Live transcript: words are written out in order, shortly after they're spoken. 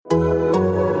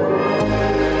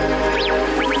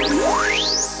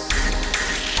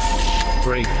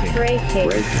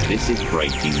This is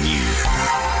breaking news.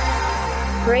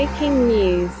 Breaking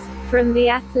news from The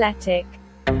Athletic.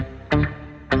 The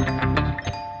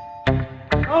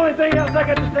only thing else I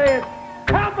got to say is,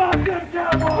 how about them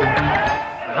Cowboys?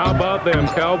 How about them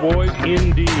Cowboys,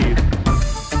 indeed.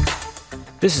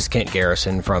 This is Kent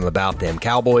Garrison from About Them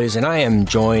Cowboys, and I am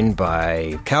joined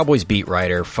by Cowboys beat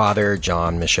writer Father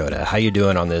John Machota. How you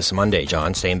doing on this Monday,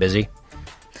 John? Staying busy?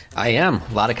 I am.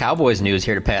 A lot of Cowboys news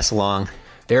here to pass along.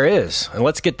 There is. And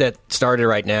let's get that started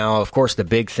right now. Of course, the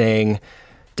big thing,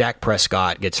 Dak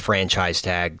Prescott gets franchise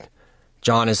tagged.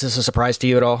 John, is this a surprise to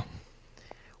you at all?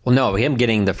 Well, no, him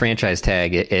getting the franchise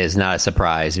tag is not a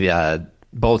surprise.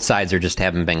 Both sides just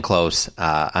haven't been close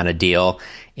on a deal,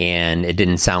 and it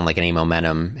didn't sound like any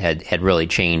momentum had really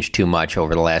changed too much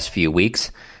over the last few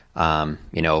weeks.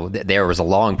 There was a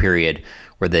long period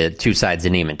where the two sides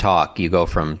didn't even talk. You go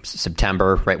from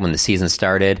September, right when the season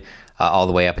started, all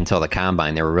the way up until the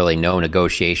Combine. There were really no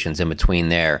negotiations in between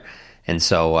there. And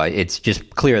so it's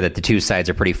just clear that the two sides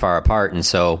are pretty far apart. And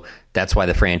so that's why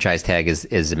the franchise tag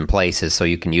is in place, is so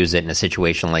you can use it in a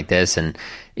situation like this. And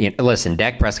listen,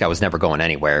 Dak Prescott was never going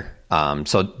anywhere.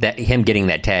 So that him getting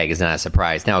that tag is not a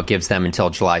surprise. Now it gives them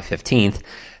until July 15th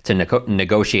to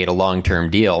negotiate a long-term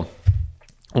deal.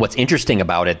 What's interesting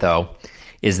about it, though,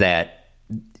 is that,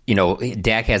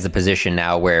 Dak has the position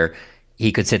now where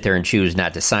he could sit there and choose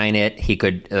not to sign it. He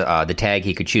could, the tag,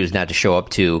 he could choose not to show up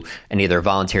to any of their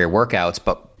voluntary workouts.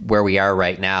 But where we are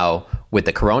right now with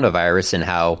the coronavirus and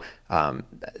how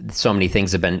so many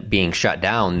things have been being shut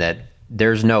down, that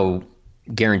there's no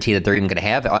guarantee that they're even going to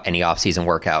have any off-season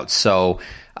workouts. So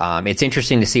it's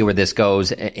interesting to see where this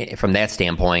goes from that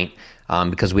standpoint,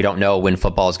 because we don't know when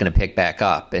football is going to pick back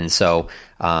up. And so,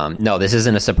 no, this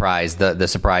isn't a surprise. The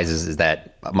surprise is that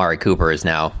Amari Cooper is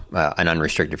now an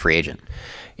unrestricted free agent.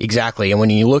 Exactly. And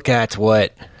when you look at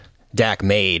what Dak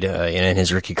made in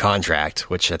his rookie contract,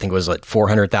 which I think was like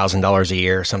 $400,000 a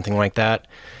year, something like that,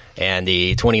 and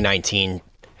the 2019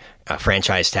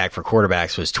 franchise tag for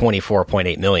quarterbacks was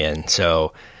 $24.8 million.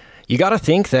 So you got to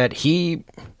think that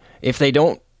if they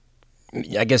don't,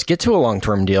 I guess, get to a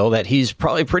long-term deal, that he's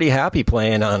probably pretty happy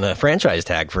playing on a franchise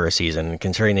tag for a season,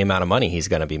 considering the amount of money he's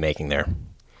going to be making there.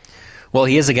 Well,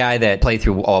 he is a guy that played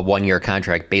through a one-year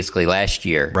contract basically last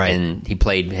year, right? And he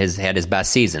had his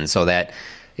best season. So that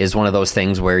is one of those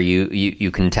things where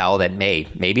you can tell that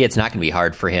maybe it's not going to be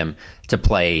hard for him to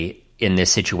play in this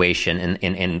situation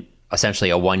in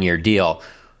essentially a one-year deal.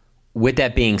 With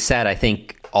that being said, I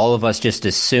think all of us just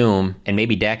assume, and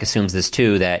maybe Dak assumes this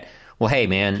too, that, well, hey,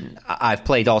 man, I've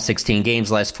played all 16 games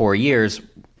the last 4 years.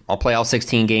 I'll play all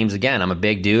 16 games again. I'm a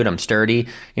big dude. I'm sturdy.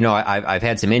 I've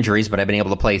had some injuries, but I've been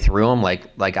able to play through them.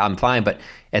 Like I'm fine. But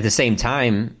at the same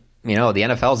time, the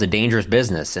NFL is a dangerous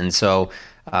business. And so,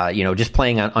 just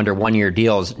playing under one-year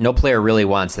deals, no player really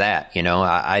wants that.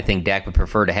 I think Dak would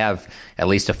prefer to have at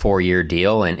least a 4-year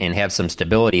deal and have some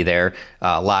stability there,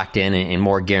 locked in and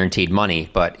more guaranteed money.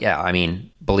 But, yeah, I mean,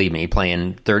 believe me,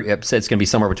 playing it's going to be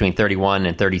somewhere between $31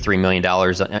 and $33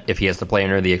 million if he has to play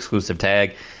under the exclusive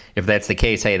tag. If that's the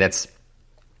case, hey, that's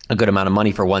a good amount of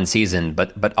money for one season,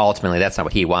 but ultimately that's not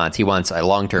what he wants. He wants a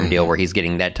long-term deal where he's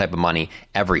getting that type of money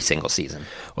every single season.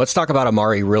 Let's talk about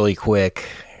Amari really quick.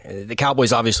 The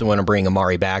Cowboys obviously want to bring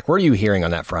Amari back. What are you hearing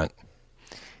on that front?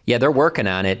 Yeah, they're working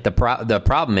on it. The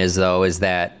problem is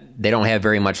that they don't have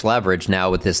very much leverage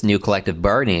now with this new collective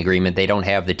bargaining agreement. They don't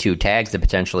have the two tags to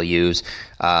potentially use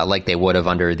like they would have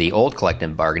under the old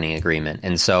collective bargaining agreement.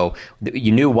 And so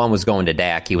you knew one was going to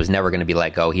Dak. He was never going to be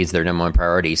let go. He's their number one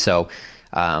priority. So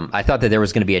I thought that there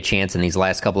was going to be a chance in these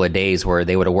last couple of days where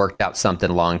they would have worked out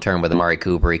something long-term with Amari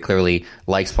Cooper. He clearly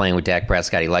likes playing with Dak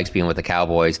Prescott. He likes being with the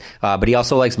Cowboys, but he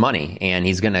also likes money, and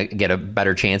he's going to get a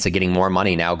better chance of getting more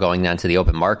money now going down to the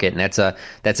open market. And that's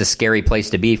a scary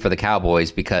place to be for the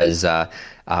Cowboys, because I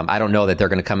don't know that they're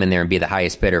going to come in there and be the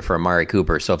highest bidder for Amari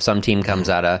Cooper. So if some team comes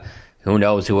out of, who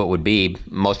knows who it would be.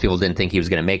 Most people didn't think he was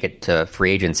going to make it to free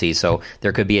agency. So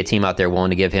there could be a team out there willing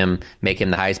to make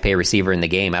him the highest paid receiver in the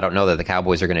game. I don't know that the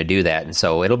Cowboys are going to do that. And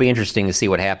so it'll be interesting to see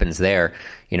what happens there.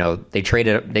 They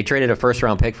traded a first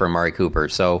round pick for Amari Cooper.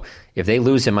 So if they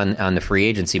lose him on the free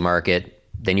agency market,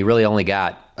 then you really only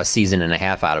got a season and a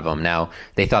half out of him. Now,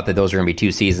 they thought that those were going to be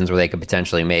 2 seasons where they could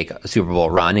potentially make a Super Bowl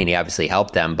run, and he obviously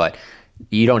helped them, but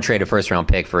you don't trade a first-round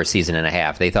pick for a season and a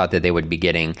half. They thought that they would be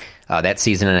getting that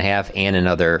season and a half and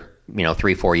another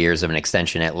 3-4 years of an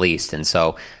extension at least. And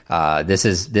so this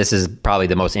is probably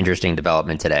the most interesting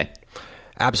development today.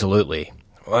 Absolutely.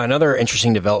 Well, another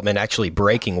interesting development actually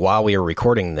breaking while we are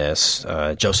recording this,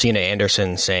 Josina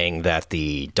Anderson saying that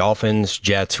the Dolphins,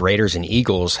 Jets, Raiders, and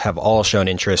Eagles have all shown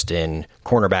interest in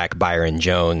cornerback Byron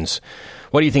Jones.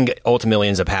 What do you think ultimately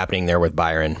ends up happening there with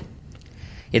Byron?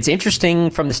 It's interesting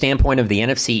from the standpoint of the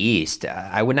NFC East.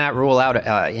 I would not rule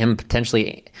out him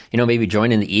potentially, maybe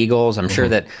joining the Eagles. I'm sure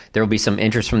that there will be some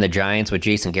interest from the Giants with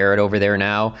Jason Garrett over there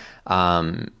now.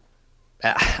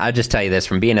 I'll just tell you this,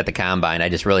 from being at the Combine, I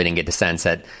just really didn't get the sense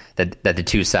that the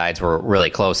two sides were really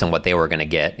close on what they were going to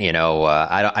get.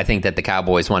 I think that the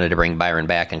Cowboys wanted to bring Byron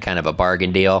back in kind of a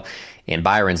bargain deal. And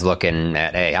Byron's looking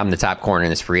at, hey, I'm the top corner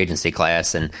in this free agency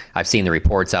class, and I've seen the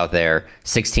reports out there,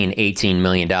 $16, $18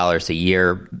 million a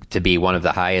year to be one of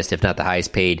the highest, if not the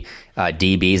highest paid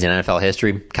DBs in NFL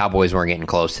history. Cowboys weren't getting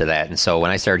close to that. And so when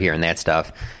I started hearing that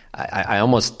stuff, I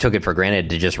almost took it for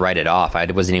granted to just write it off. I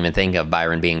wasn't even thinking of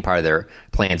Byron being part of their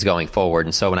plans going forward.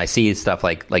 And so when I see stuff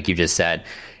like you just said,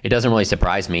 it doesn't really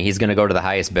surprise me. He's going to go to the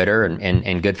highest bidder,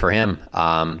 and good for him.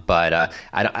 But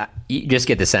you just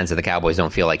get the sense that the Cowboys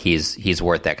don't feel like he's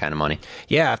worth that kind of money.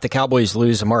 Yeah, if the Cowboys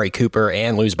lose Amari Cooper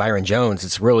and lose Byron Jones,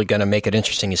 it's really going to make it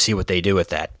interesting to see what they do with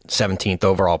that 17th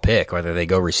overall pick, whether they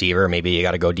go receiver, maybe you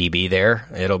got to go DB there.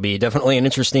 It'll be definitely an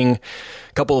interesting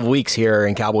couple of weeks here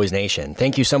in Cowboys Nation.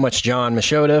 Thank you so much, Jon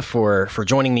Machota, for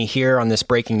joining me here on this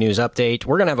breaking news update.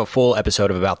 We're going to have a full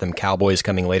episode of About Them Cowboys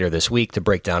coming later this week to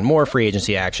break down more free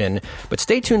agency action, but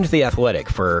stay tuned to The Athletic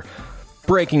for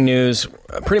breaking news,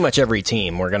 pretty much every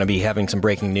team. We're going to be having some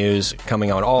breaking news coming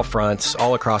on all fronts,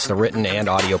 all across the written and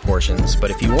audio portions.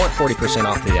 But if you want 40%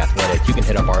 off The Athletic, you can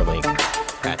hit up our link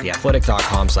at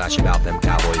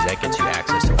theathletic.com/AboutThemCowboys. That gets you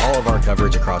access to all of our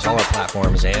coverage across all our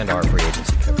platforms and our free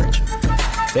agency coverage.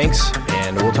 Thanks,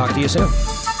 and we'll talk to you soon.